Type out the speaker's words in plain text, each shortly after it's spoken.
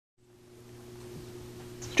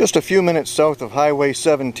Just a few minutes south of Highway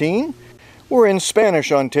 17. We're in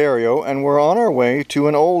Spanish, Ontario, and we're on our way to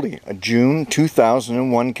an oldie, a June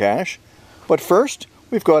 2001 cache. But first,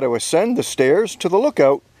 we've got to ascend the stairs to the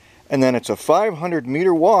lookout, and then it's a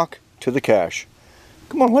 500-meter walk to the cache.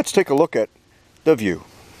 Come on, let's take a look at the view.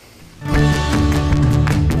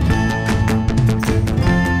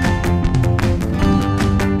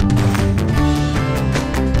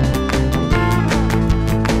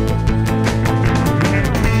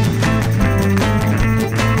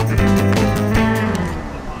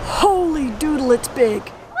 It's big.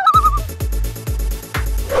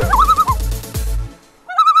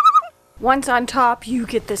 Once on top, you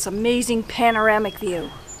get this amazing panoramic view.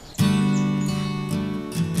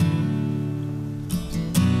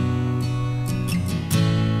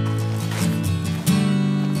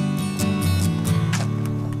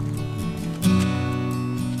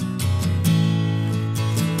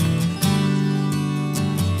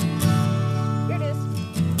 Here it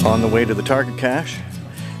is. On the way to the target cache,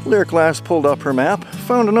 Lyric Lass pulled up her map,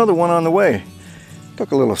 found another one on the way. Took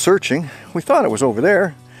a little searching. We thought it was over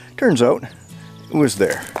there. Turns out it was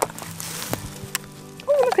there.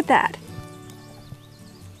 Oh, look at that.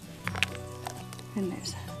 And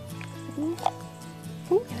there's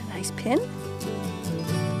a nice pin.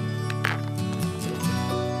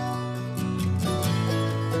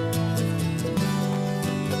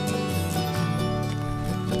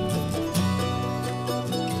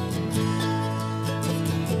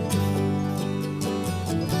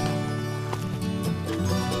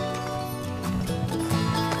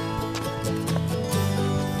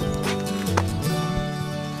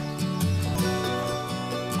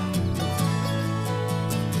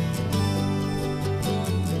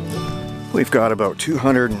 We've got about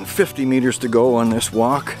 250 meters to go on this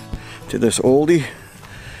walk to this oldie,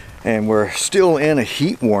 and we're still in a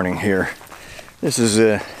heat warning here. This is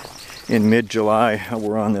in mid-July.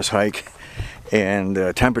 We're on this hike,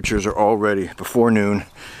 and temperatures are already, before noon,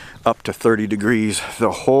 up to 30 degrees.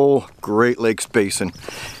 The whole Great Lakes Basin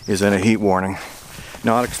is in a heat warning.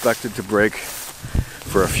 Not expected to break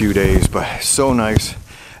for a few days, but so nice.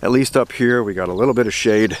 At least up here we got a little bit of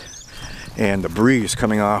shade, and the breeze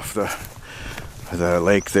coming off the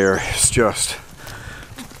lake there is just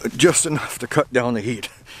enough to cut down the heat,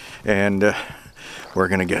 and we're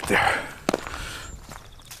gonna get there.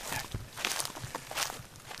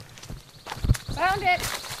 Found it.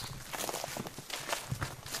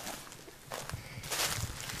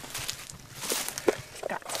 It's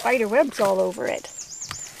got spider webs all over it. It's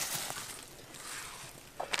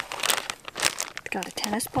got a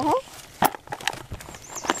tennis ball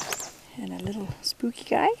and a little spooky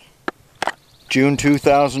guy. June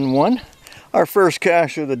 2001, our first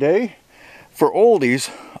cache of the day for oldies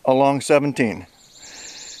along 17.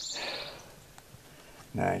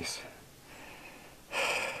 Nice.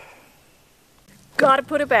 Gotta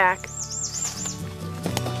put it back.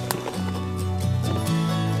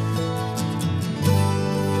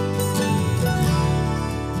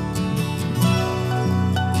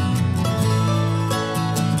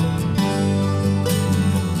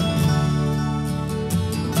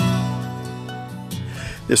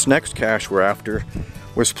 This next cache we're after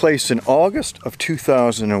was placed in August of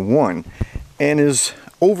 2001 and is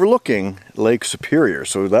overlooking Lake Superior,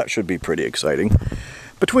 so that should be pretty exciting.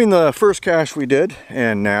 Between the first cache we did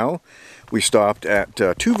and now, we stopped at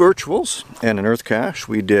 2 virtuals and an earth cache.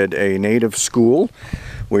 We did a native school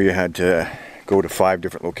where you had to go to 5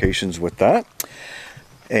 different locations with that.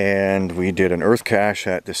 And we did an earth cache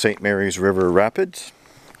at the St. Mary's River Rapids.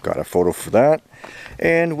 Got a photo for that.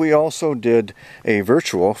 And we also did a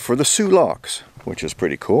virtual for the Sioux Locks, which is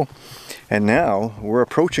pretty cool. And now we're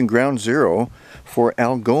approaching ground zero for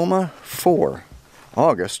Algoma 4,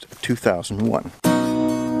 August 2001.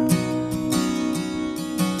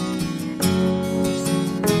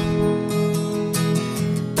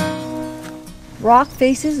 Rock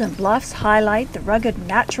faces and bluffs highlight the rugged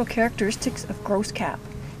natural characteristics of Gross Cap.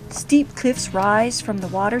 Steep cliffs rise from the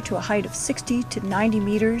water to a height of 60 to 90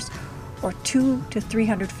 meters or 200 to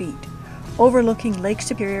 300 feet, overlooking Lake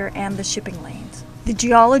Superior and the shipping lanes. The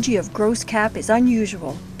geology of Gross Cap is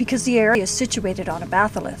unusual because the area is situated on a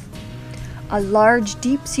batholith, a large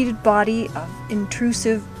deep-seated body of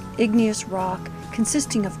intrusive igneous rock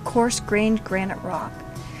consisting of coarse-grained granite rock.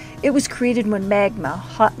 It was created when magma,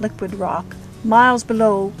 hot liquid rock, miles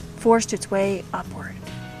below, forced its way upward.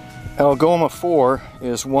 Algoma 4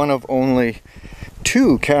 is one of only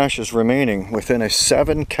 2 caches remaining within a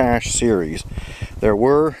 7 cache series. There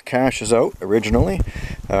were caches out originally,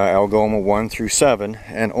 Algoma 1 through 7,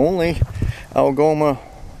 and only Algoma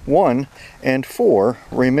 1 and 4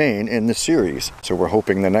 remain in the series. So we're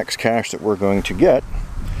hoping the next cache that we're going to get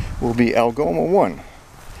will be Algoma 1.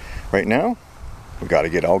 Right now, we got to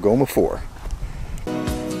get Algoma 4.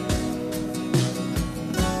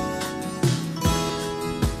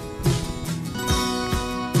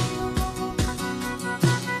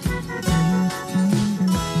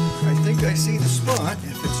 I see the spot.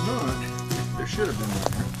 If it's not, there should have been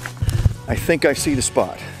one. I think I see the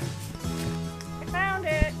spot. I found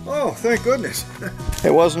it. Oh, thank goodness.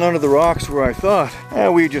 It wasn't under the rocks where I thought.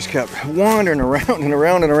 We just kept wandering around and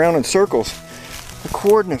around and around in circles. The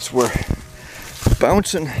coordinates were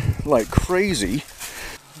bouncing like crazy.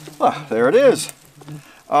 Ah, there it is.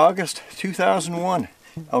 August 2001,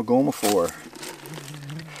 Algoma 4.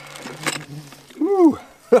 Woo!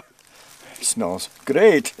 It smells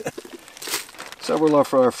great. Several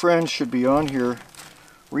of our friends should be on here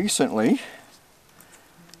recently.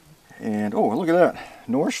 And oh, look at that.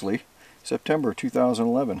 Norshley, September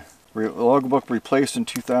 2011. Logbook replaced in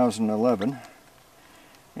 2011.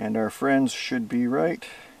 And our friends should be right.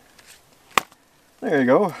 There you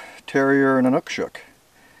go. Terrier and Inukshuk.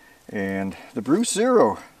 And the Bruce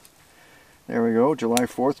 0. There we go. July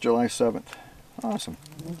 4th, July 7th. Awesome.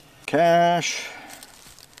 Cache,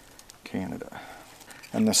 Canada.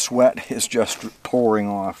 And the sweat is just pouring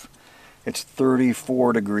off. It's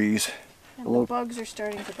 34 degrees. And the bugs are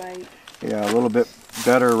starting to bite. Yeah, a little bit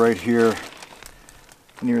better right here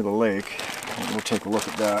near the lake. We'll take a look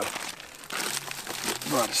at that.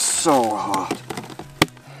 But it's so hot.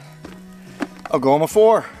 Algoma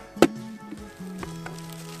 4.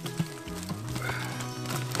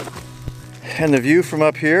 And the view from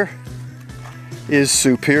up here is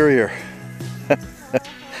superior.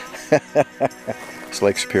 It's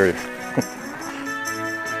Lake Superior.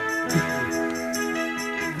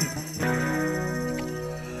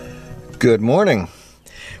 Good morning.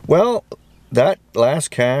 Well, that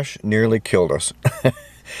last cache nearly killed us.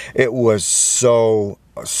 It was so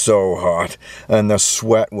hot and the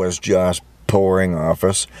sweat was just pouring off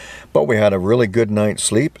us. But we had a really good night's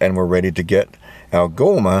sleep and we're ready to get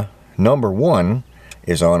Algoma number 1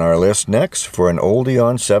 is on our list next for an oldie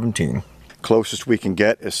on 17. Closest we can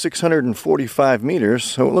get is 645 meters,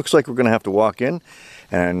 so it looks like we're going to have to walk in,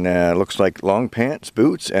 and looks like long pants,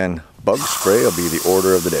 boots, and bug spray will be the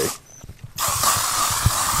order of the day.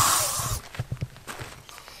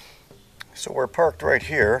 So we're parked right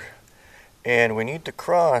here, and we need to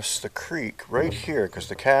cross the creek right here because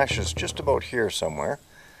the cache is just about here somewhere,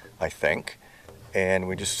 I think. And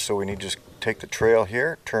we need to just take the trail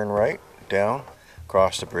here, turn right, down,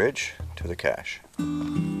 cross the bridge to the cache.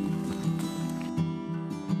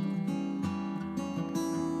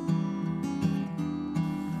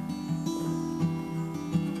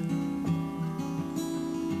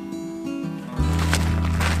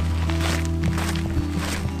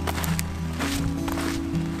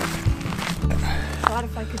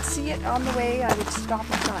 If I could see it on the way, I would stop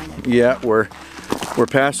and sign it. Yeah, we're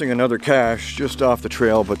passing another cache just off the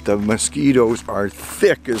trail, but the mosquitoes are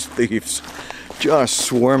thick as thieves, just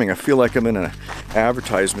swarming. I feel like I'm in an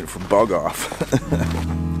advertisement for Bug Off.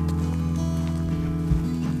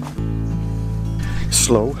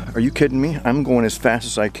 Slow? Are you kidding me? I'm going as fast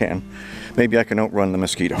as I can. Maybe I can outrun the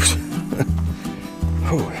mosquitoes.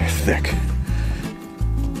 Oh, they're thick.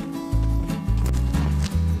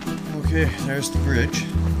 Okay, there's the bridge.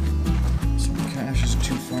 So the cache isn't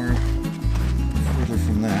too far further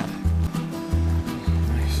from that.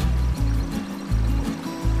 Nice.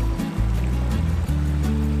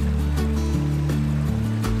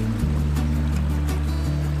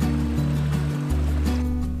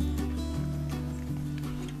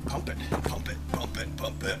 Pump it, pump it, pump it,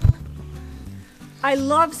 pump it. I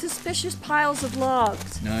love suspicious piles of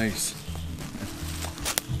logs. Nice.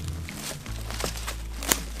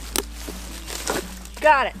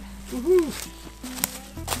 Got it. Woohoo!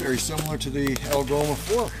 Very similar to the Algoma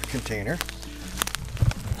 4 container.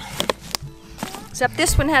 Except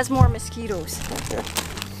this one has more mosquitoes. Okay.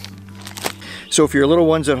 So if your little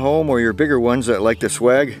ones at home or your bigger ones that like the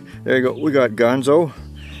swag, there you go. We got Gonzo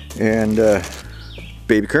and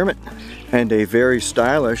Baby Kermit and a very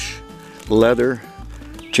stylish leather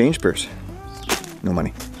change purse. No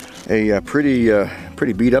money. A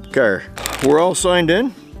pretty beat up car. We're all signed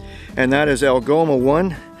in. And that is Algoma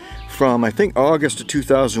 1 from, I think, August of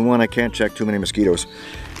 2001. I can't check too many mosquitoes.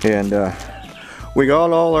 And we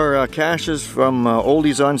got all our caches from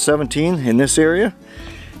Oldies on 17 in this area.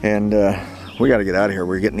 And we got to get out of here.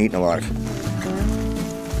 We're getting eaten alive.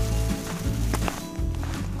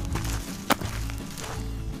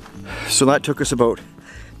 So that took us about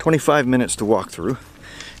 25 minutes to walk through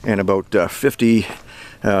and about 50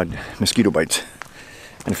 mosquito bites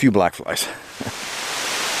and a few black flies.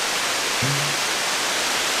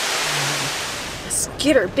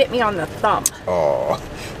 Mosquito bit me on the thumb. Oh,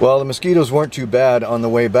 well, the mosquitoes weren't too bad on the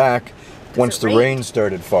way back once the rain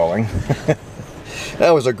started falling.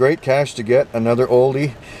 That was a great cache to get, another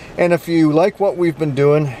oldie. And if you like what we've been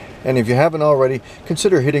doing, and if you haven't already,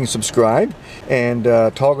 consider hitting subscribe and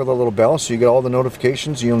toggle the little bell so you get all the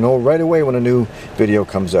notifications. You'll know right away when a new video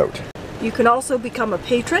comes out. You can also become a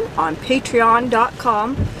patron on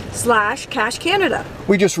patreon.com/CacheCanada.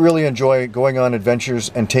 We just really enjoy going on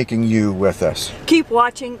adventures and taking you with us. Keep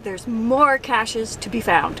watching, there's more caches to be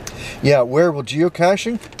found. Yeah, where will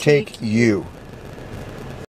geocaching take you?